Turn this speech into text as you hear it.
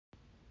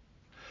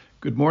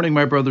Good morning,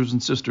 my brothers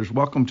and sisters.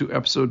 Welcome to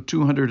episode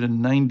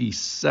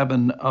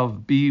 297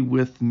 of Be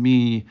With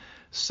Me,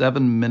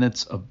 7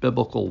 Minutes of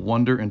Biblical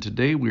Wonder. And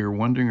today we are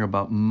wondering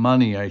about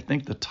money. I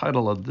think the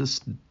title of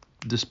this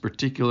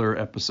particular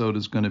episode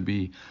is going to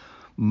be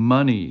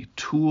Money,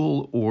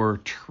 Tool or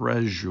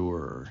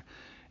Treasure.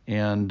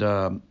 And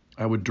I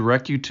would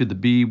direct you to the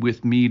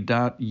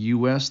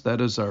bewithme.us. That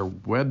is our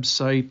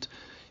website.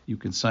 You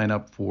can sign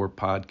up for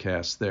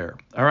podcasts there.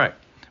 All right.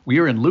 We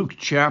are in Luke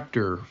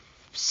chapter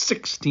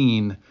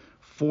 16,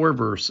 4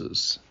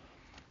 verses.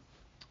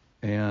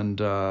 And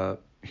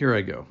here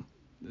I go.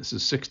 This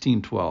is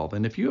 16:12.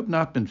 And if you have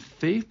not been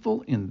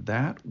faithful in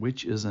that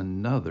which is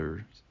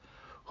another's,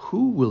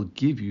 who will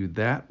give you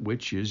that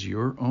which is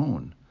your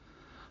own?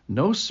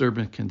 No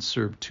servant can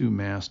serve two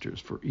masters,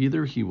 for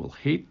either he will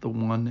hate the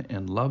one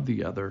and love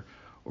the other,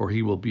 or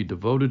he will be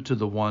devoted to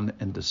the one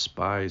and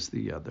despise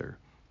the other.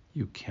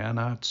 You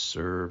cannot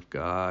serve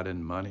God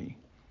and money.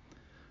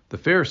 The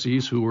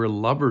Pharisees, who were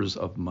lovers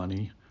of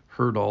money,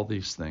 heard all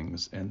these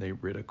things, and they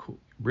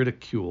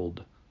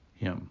ridiculed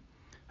him.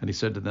 And he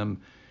said to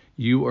them,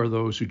 "You are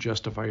those who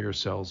justify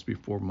yourselves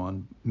before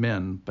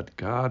men, but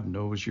God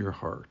knows your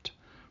heart.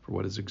 For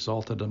what is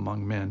exalted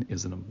among men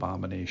is an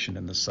abomination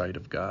in the sight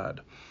of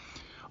God."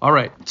 All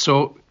right,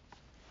 so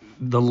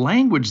the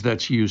language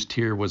that's used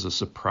here was a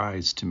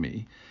surprise to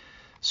me.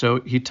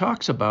 So he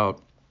talks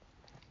about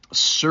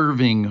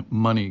serving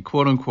money,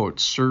 quote unquote,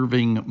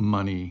 serving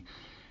money.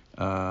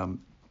 And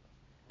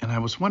I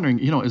was wondering,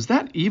 is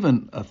that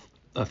even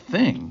a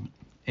thing?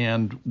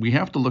 And we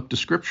have to look to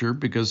Scripture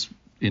because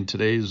in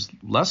today's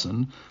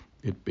lesson,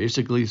 it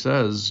basically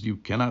says you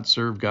cannot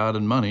serve God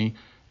and money,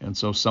 and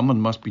so someone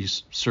must be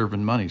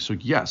serving money. So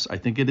yes, I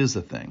think it is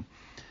a thing.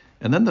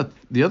 And then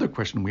the other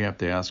question we have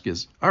to ask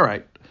is, all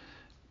right,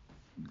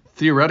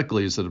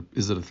 theoretically, is it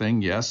a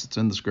thing? Yes, it's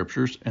in the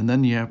Scriptures. And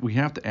then we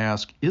have to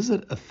ask, is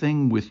it a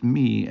thing with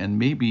me? And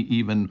maybe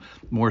even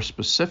more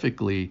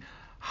specifically,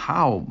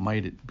 how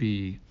might it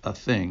be a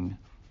thing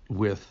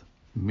with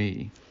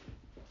me?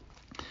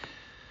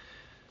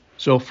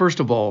 So first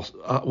of all,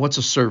 what's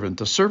a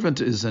servant? A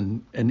servant is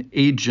an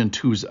agent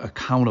who's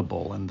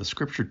accountable. And the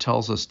Scripture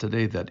tells us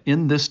today that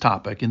in the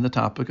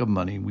topic of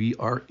money, we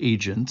are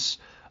agents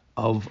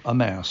of a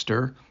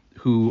master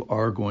who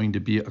are going to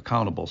be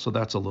accountable. So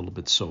that's a little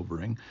bit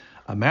sobering.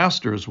 A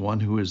master is one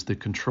who is the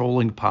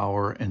controlling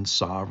power and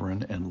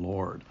sovereign and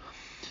Lord.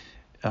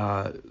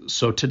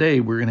 So today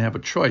we're going to have a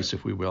choice,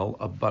 if we will,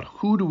 about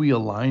who do we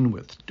align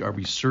with. Are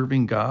we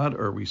serving God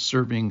or are we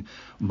serving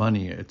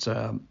money? It's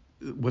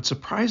what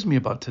surprised me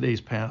about today's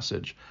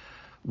passage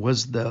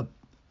was the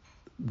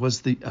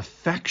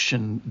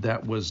affection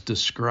that was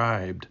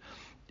described,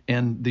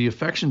 and the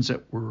affections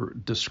that were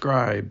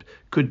described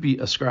could be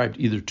ascribed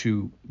either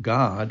to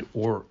God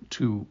or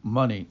to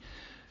money.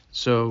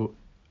 So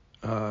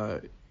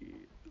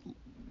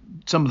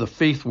some of the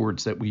faith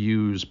words that we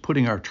use,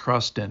 putting our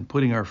trust in,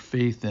 putting our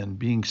faith in,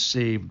 being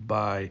saved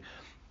by,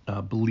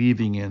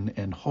 believing in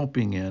and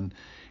hoping in,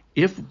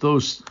 if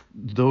those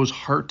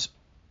heart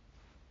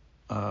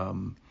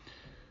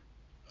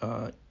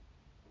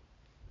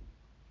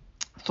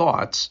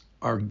thoughts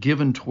are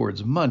given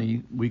towards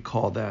money, we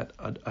call that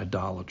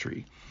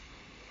idolatry.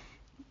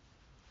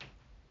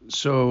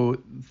 So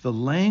the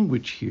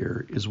language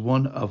here is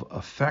one of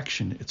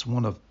affection. It's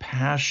one of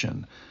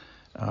passion.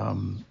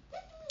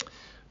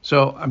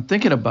 So I'm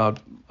thinking about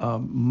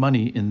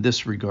money in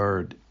this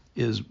regard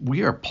is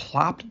we are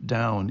plopped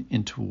down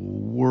into a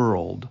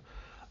world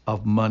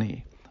of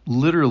money.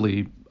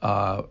 Literally,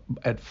 at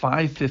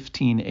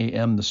 5:15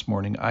 a.m. this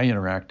morning, I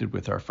interacted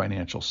with our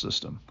financial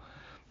system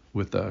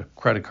with a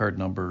credit card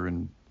number.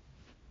 And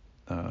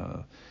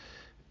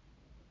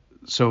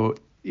so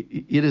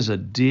it is a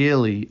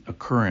daily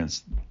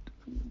occurrence,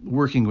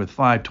 working with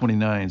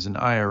 529s and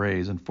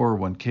IRAs and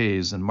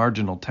 401ks and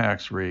marginal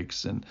tax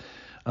rates and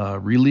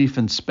relief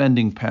and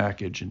spending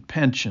package and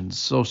pensions,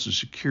 Social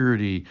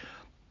Security,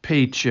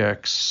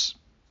 paychecks,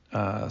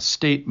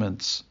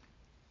 statements,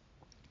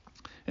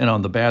 and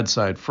on the bad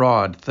side,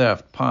 fraud,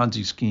 theft,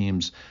 Ponzi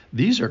schemes.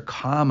 These are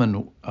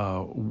common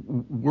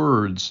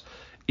words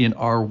in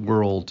our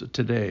world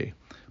today.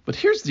 But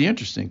here's the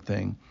interesting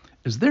thing,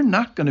 is they're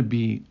not going to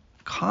be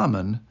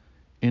common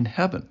in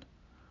heaven.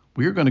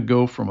 We're going to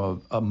go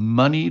from a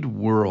moneyed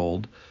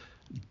world,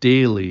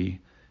 daily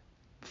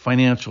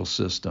financial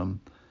system,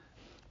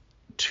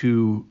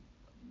 to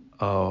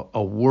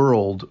a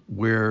world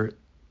where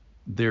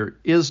there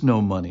is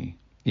no money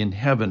in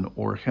heaven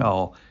or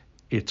hell.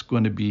 It's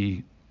going to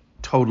be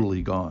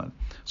totally gone.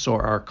 So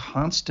our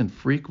constant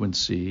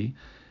frequency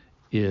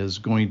is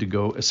going to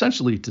go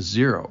essentially to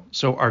zero.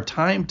 So our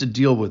time to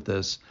deal with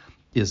this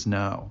is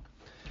now.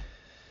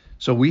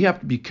 So we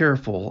have to be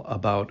careful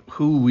about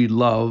who we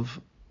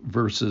love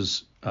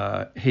versus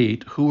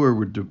hate, who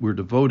we're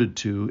devoted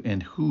to,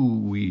 and who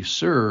we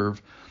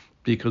serve,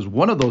 because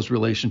one of those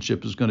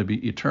relationships is going to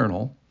be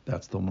eternal.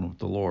 That's the one with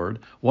the Lord.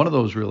 One of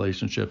those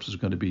relationships is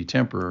going to be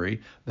temporary.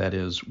 That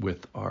is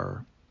with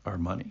our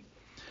money.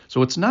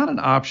 So it's not an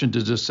option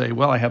to just say,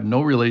 well, I have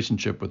no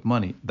relationship with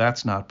money.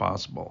 That's not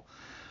possible.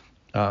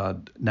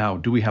 Now,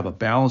 do we have a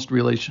balanced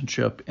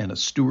relationship and a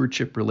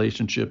stewardship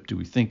relationship? Do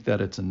we think that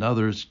it's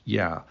another's?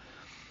 Yeah.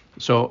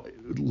 So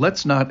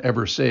let's not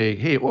ever say,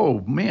 hey,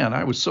 oh man,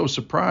 I was so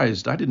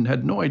surprised. I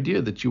had no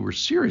idea that you were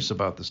serious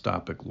about this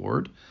topic,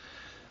 Lord.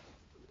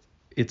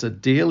 It's a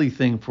daily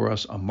thing for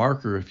us, a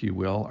marker, if you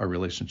will. Our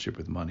relationship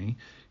with money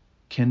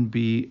can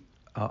be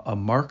a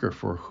marker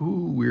for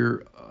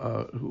who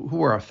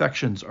our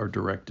affections are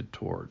directed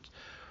towards,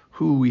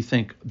 who we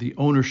think the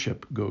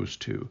ownership goes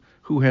to,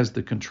 who has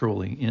the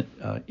controlling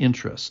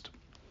interest.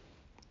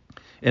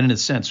 And in a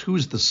sense,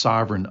 who's the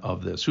sovereign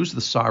of this? Who's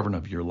the sovereign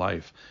of your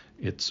life?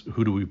 It's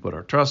who do we put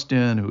our trust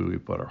in? Who do we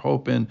put our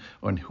hope in?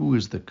 And who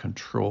is the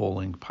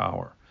controlling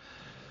power?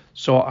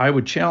 So I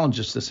would challenge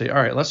us to say,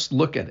 all right, let's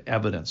look at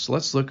evidence.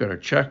 Let's look at our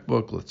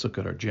checkbook. Let's look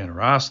at our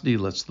generosity.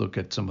 Let's look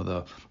at some of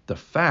the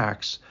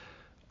facts.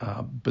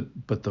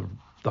 But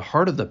the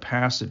heart of the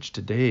passage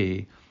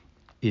today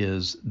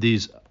is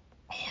these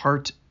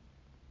heart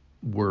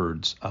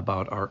words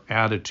about our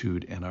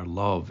attitude and our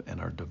love and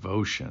our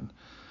devotion.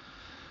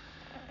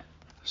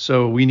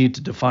 So we need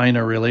to define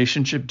our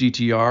relationship,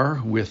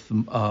 DTR, with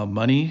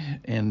money.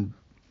 And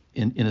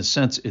in a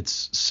sense,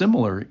 it's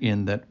similar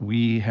in that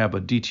we have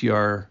a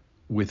DTR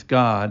with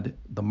God.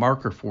 The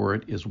marker for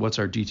it is what's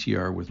our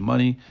DTR with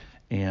money.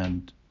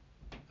 And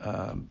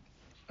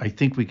I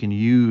think we can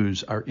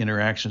use our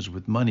interactions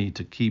with money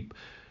to keep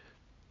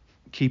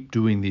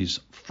doing these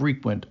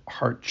frequent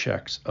heart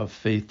checks of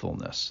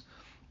faithfulness.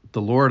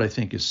 The Lord, I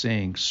think, is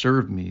saying,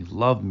 serve me,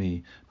 love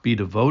me, be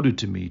devoted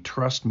to me,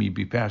 trust me,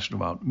 be passionate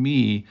about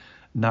me,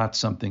 not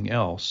something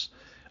else.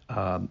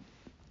 And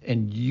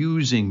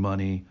using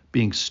money,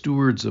 being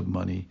stewards of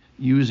money,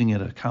 using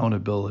it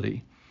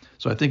accountability.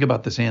 So I think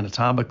about this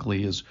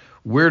anatomically is,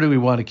 where do we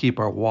want to keep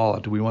our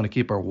wallet? Do we want to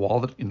keep our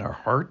wallet in our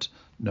heart?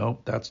 No,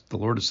 the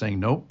Lord is saying,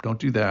 nope, don't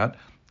do that.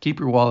 Keep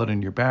your wallet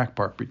in your back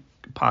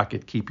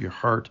pocket. Keep your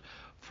heart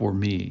for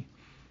me.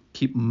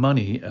 Keep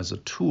money as a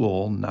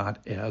tool, not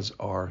as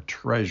our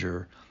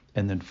treasure.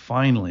 And then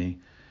finally,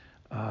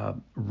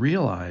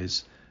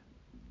 realize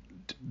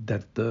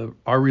that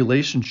our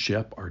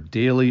relationship, our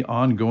daily,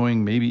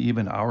 ongoing, maybe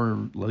even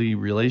hourly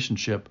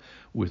relationship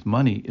with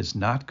money is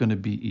not going to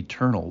be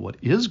eternal. What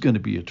is going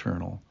to be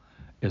eternal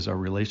is our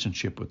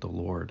relationship with the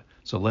Lord.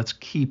 So let's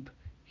keep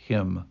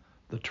him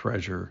the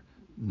treasure,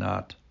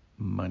 not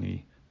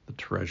money the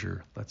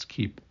treasure. Let's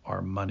keep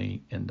our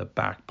money in the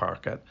back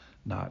pocket,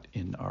 not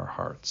in our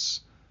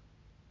hearts.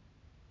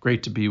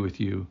 Great to be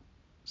with you.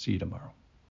 See you tomorrow.